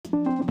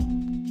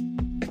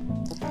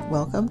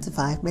Welcome to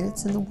 5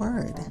 Minutes in the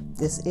Word.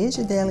 This is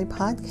your daily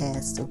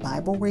podcast of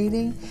Bible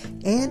reading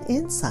and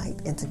insight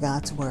into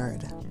God's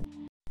Word.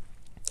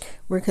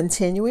 We're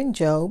continuing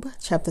Job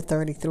chapter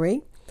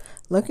 33,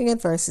 looking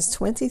at verses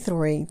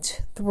 23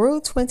 through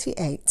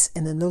 28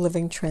 in the New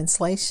Living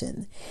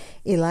Translation.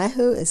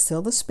 Elihu is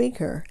still the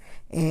speaker,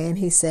 and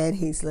he said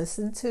he's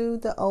listened to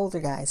the older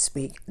guy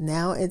speak.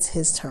 Now it's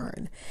his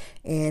turn,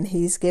 and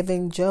he's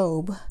giving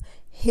Job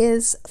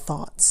his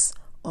thoughts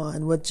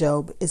on what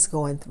Job is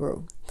going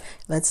through.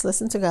 Let's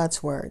listen to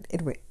God's word.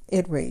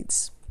 It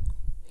reads,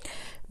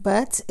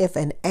 "But if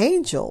an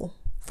angel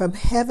from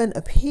heaven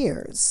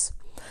appears,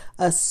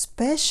 a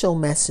special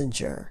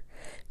messenger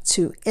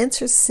to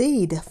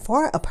intercede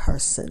for a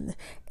person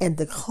and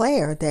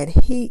declare that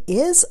he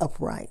is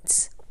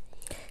upright,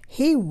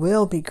 he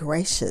will be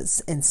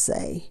gracious and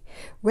say,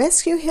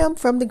 'Rescue him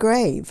from the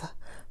grave,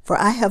 for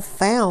I have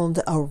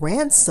found a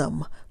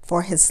ransom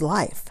for his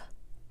life.'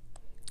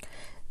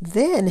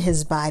 Then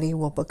his body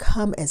will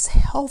become as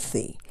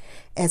healthy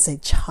as a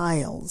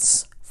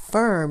child's,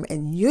 firm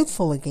and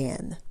youthful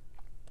again.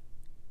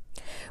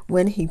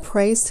 When he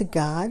prays to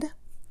God,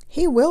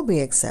 he will be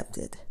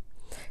accepted,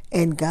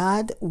 and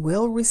God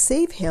will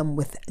receive him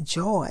with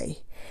joy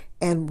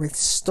and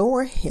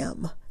restore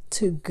him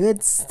to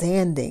good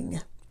standing.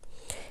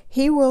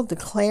 He will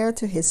declare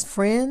to his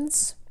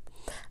friends,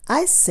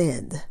 'I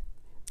sinned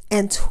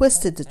and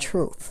twisted the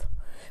truth,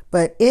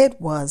 but it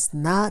was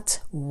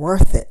not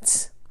worth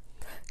it.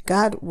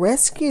 God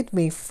rescued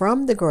me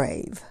from the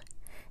grave,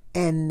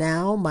 and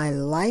now my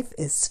life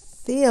is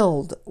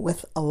filled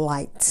with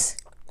light.'"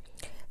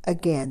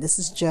 Again, this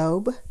is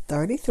Job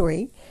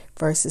 33,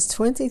 verses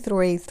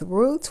 23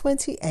 through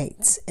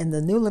 28 in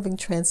the New Living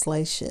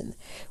Translation,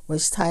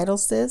 which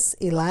titles this,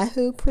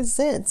 "Elihu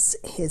Presents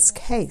His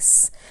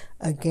Case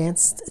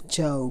Against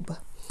Job."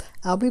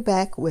 I'll be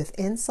back with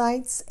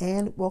insights,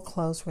 and we'll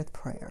close with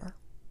prayer.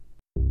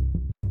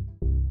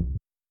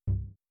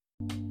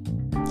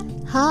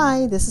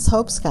 Hi, this is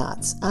Hope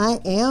Scott.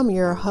 I am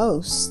your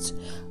host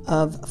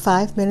of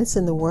 5 Minutes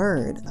in the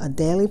Word, a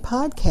daily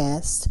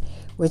podcast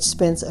which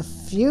spends a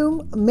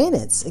few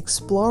minutes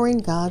exploring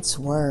God's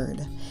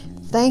Word.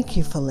 Thank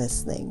you for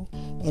listening.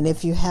 And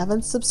if you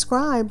haven't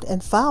subscribed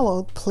and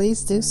followed,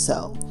 please do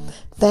so.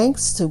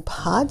 Thanks to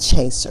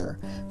Podchaser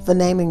for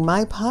naming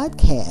my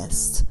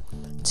podcast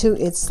to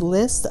its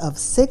list of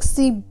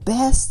 60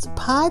 best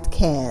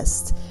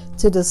podcasts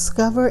to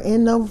discover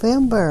in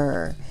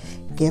November.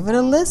 Give it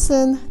a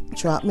listen.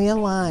 Drop me a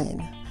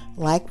line.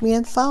 Like me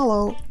and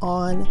follow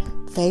on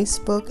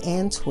Facebook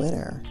and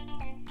Twitter.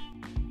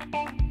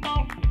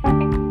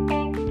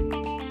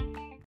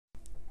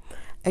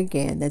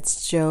 Again,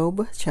 that's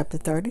Job chapter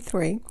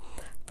 33,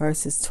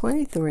 verses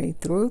 23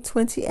 through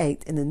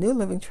 28 in the New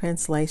Living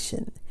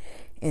Translation.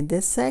 In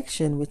this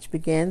section, which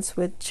begins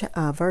with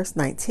verse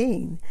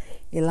 19,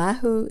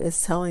 Elihu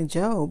is telling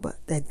Job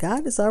that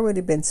God has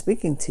already been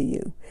speaking to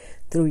you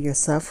through your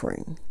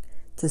suffering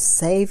to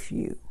save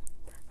you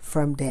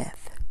from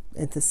death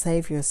and to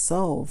save your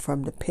soul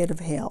from the pit of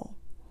hell.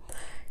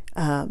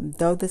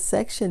 Though the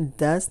section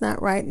does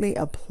not rightly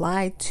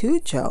apply to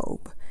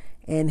Job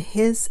and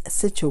his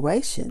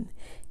situation,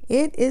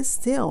 it is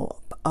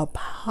still a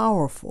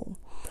powerful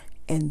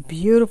and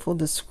beautiful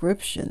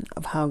description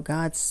of how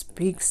God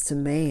speaks to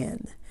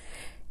man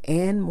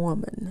and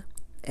woman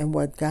and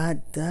what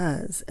God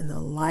does in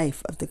the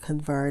life of the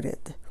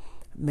converted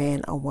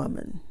man or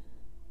woman.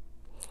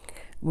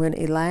 When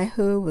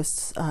Elihu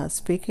was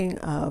speaking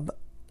of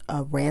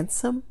a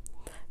ransom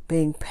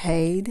being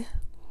paid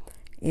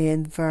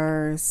in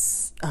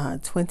verse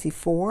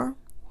 24,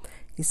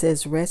 he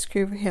says,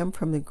 "Rescue him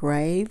from the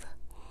grave,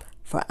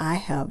 for I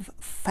have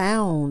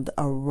found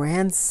a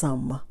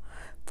ransom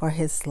for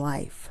his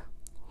life."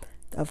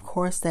 Of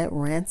course, that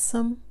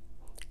ransom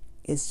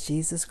is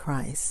Jesus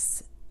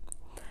Christ.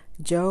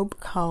 Job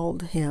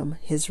called him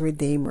his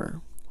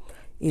Redeemer.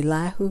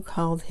 Elihu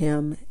called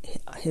him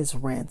his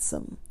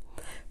ransom,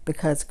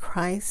 because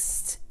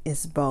Christ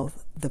is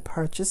both the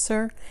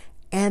purchaser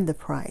and the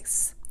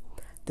price,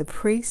 the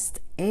priest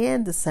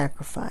and the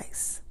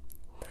sacrifice.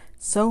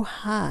 So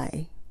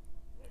high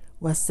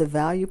was the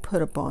value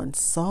put upon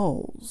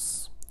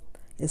souls,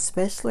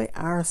 especially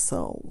our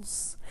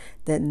souls,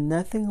 that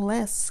nothing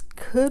less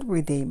could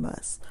redeem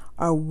us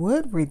or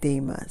would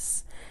redeem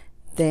us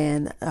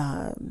than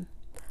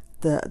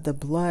the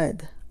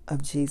blood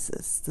of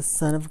Jesus, the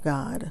Son of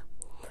God,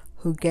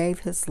 who gave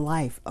his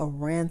life a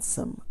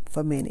ransom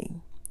for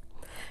many.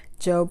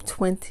 Job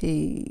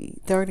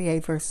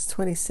 38 verses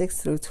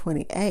 26 through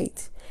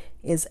 28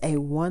 is a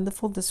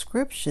wonderful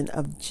description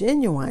of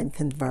genuine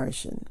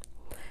conversion.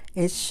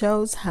 It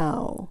shows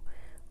how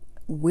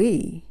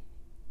we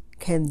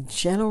can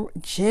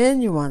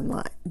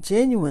genuinely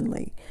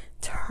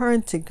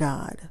turn to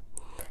God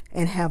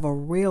and have a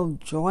real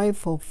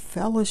joyful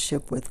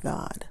fellowship with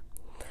God.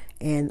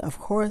 And of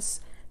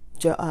course,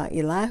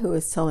 Elihu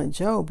is telling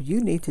Job,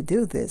 you need to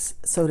do this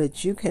so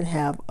that you can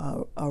have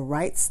a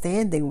right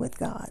standing with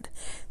God,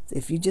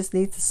 if you just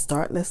need to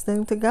start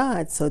listening to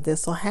God, so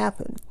this will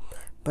happen.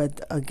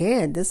 But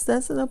again, this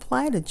doesn't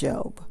apply to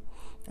Job.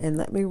 And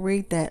let me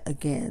read that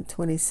again,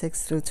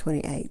 26 through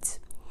 28.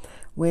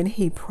 When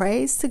he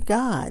prays to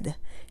God,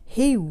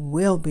 he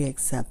will be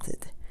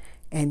accepted,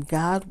 and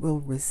God will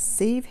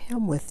receive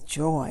him with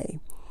joy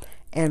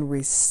and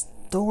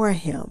restore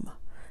him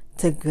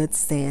to good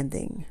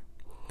standing.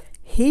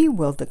 He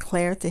will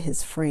declare to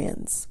his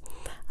friends,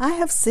 I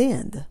have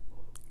sinned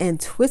and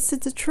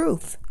twisted the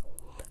truth,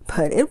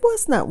 but it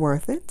was not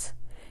worth it.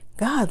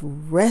 God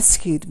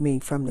rescued me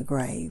from the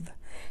grave,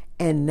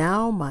 and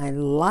now my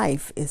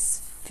life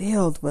is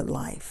filled with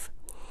life.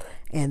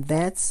 And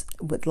that's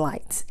with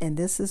light. And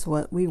this is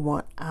what we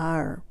want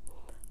our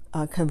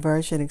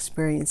conversion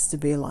experience to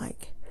be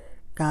like.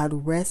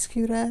 God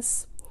rescued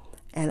us,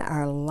 and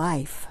our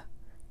life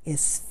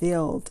is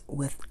filled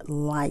with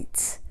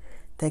light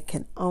that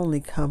can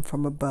only come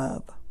from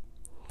above.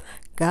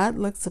 God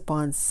looks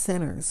upon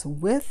sinners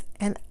with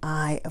an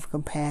eye of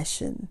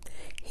compassion.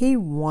 He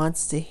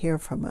wants to hear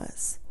from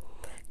us.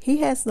 He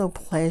has no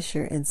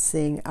pleasure in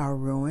seeing our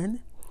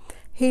ruin.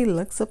 He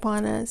looks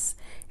upon us,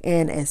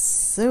 and as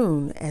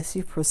soon as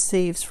he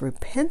perceives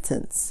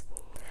repentance,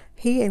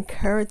 he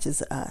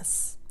encourages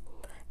us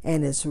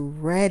and is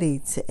ready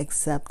to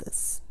accept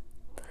us.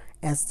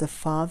 As the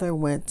Father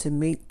went to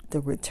meet the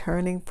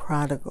returning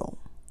prodigal,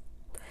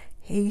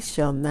 he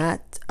shall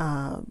not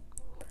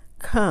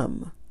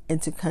come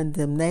into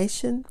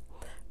condemnation,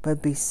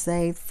 but be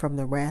saved from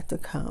the wrath to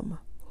come.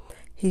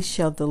 He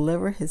shall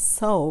deliver his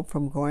soul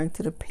from going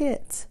to the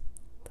pit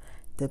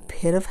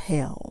of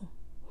hell.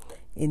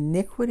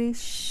 Iniquity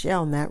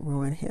shall not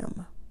ruin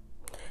him.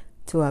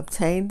 To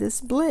obtain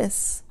this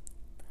bliss,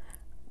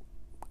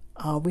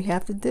 all we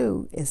have to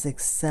do is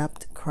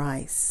accept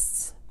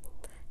Christ.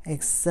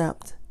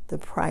 Accept the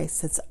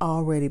price that's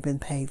already been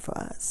paid for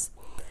us.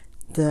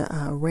 The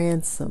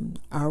ransom,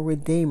 our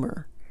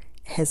Redeemer,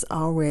 is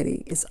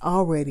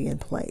already in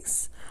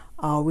place.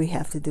 All we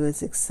have to do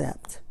is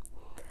accept.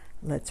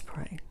 Let's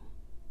pray.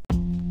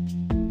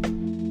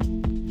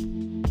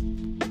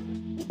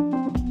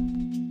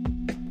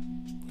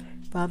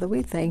 Father,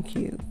 we thank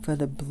you for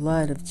the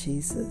blood of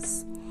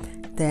Jesus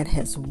that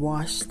has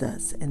washed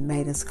us and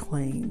made us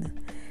clean.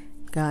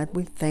 God,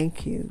 we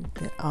thank you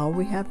that all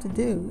we have to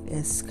do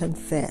is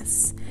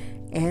confess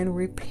and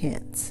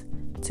repent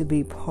to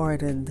be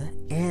pardoned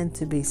and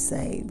to be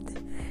saved.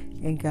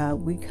 And God,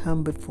 we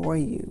come before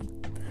you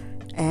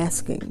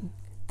asking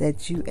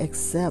that you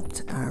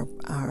accept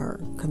our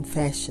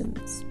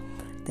confessions,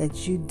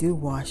 that you do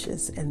wash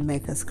us and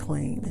make us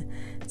clean,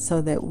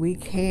 so that we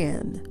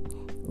can,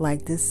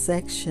 like this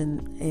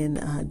section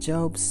in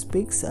Job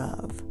speaks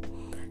of,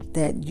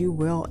 that you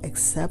will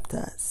accept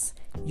us,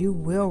 you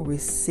will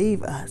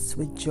receive us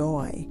with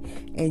joy,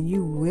 and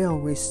you will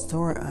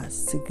restore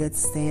us to good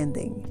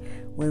standing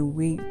when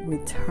we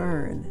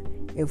return.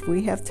 If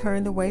we have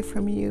turned away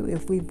from you,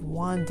 if we've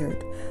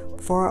wandered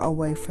far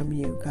away from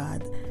you,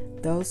 God,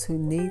 those who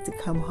need to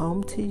come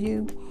home to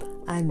you,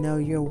 I know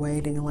you're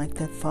waiting like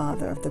that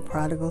father of the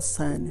prodigal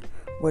son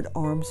with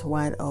arms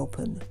wide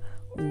open,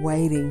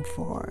 waiting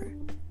for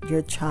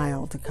your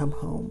child to come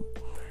home.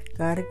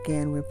 God,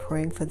 again, we're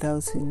praying for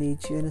those who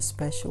need you in a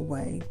special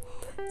way.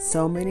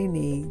 So many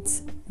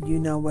needs, you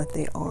know what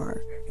they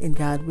are. And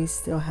God, we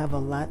still have a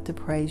lot to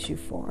praise you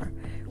for.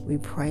 We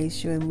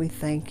praise you and we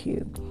thank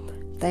you.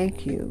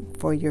 Thank you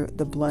for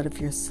the blood of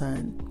your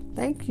Son.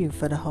 Thank you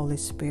for the Holy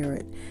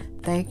Spirit.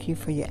 Thank you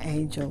for your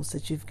angels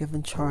that you've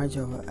given charge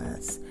over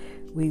us.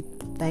 We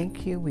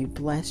thank you. We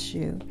bless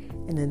you.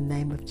 In the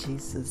name of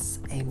Jesus,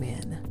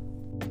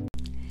 amen.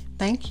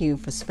 Thank you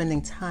for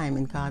spending time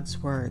in God's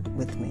Word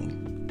with me.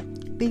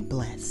 Be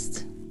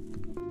blessed.